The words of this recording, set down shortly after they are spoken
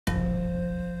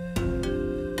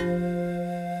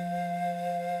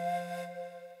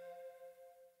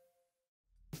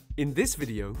In this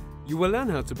video, you will learn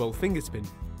how to bowl finger spin.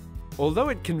 Although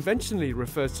it conventionally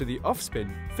refers to the off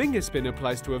spin, finger spin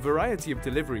applies to a variety of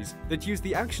deliveries that use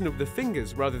the action of the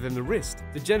fingers rather than the wrist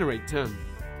to generate turn.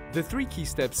 The three key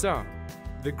steps are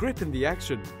the grip and the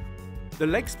action, the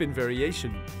leg spin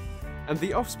variation, and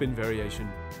the off spin variation.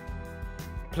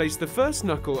 Place the first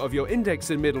knuckle of your index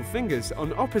and middle fingers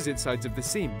on opposite sides of the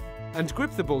seam and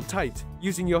grip the ball tight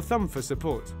using your thumb for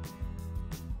support.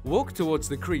 Walk towards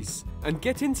the crease and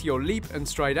get into your leap and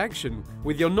stride action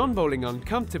with your non-bowling arm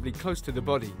comfortably close to the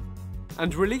body,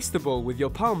 and release the ball with your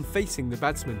palm facing the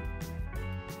batsman.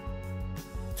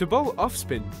 To bowl off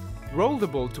spin, roll the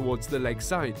ball towards the leg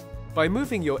side by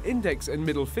moving your index and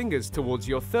middle fingers towards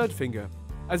your third finger,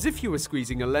 as if you were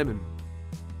squeezing a lemon.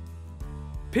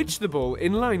 Pitch the ball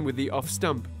in line with the off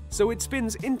stump so it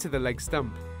spins into the leg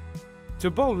stump. To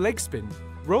bowl leg spin,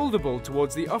 roll the ball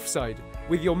towards the offside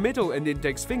with your middle and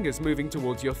index fingers moving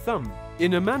towards your thumb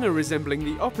in a manner resembling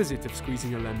the opposite of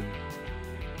squeezing a lemon.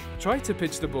 Try to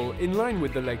pitch the ball in line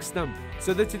with the leg stump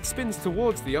so that it spins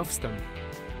towards the off stump.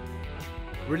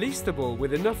 Release the ball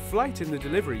with enough flight in the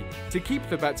delivery to keep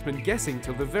the batsman guessing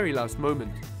till the very last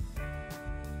moment.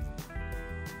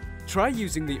 Try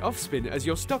using the off spin as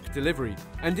your stock delivery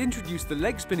and introduce the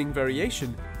leg spinning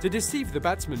variation to deceive the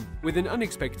batsman with an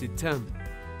unexpected turn.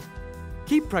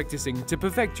 Keep practicing to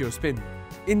perfect your spin.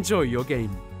 Enjoy your game.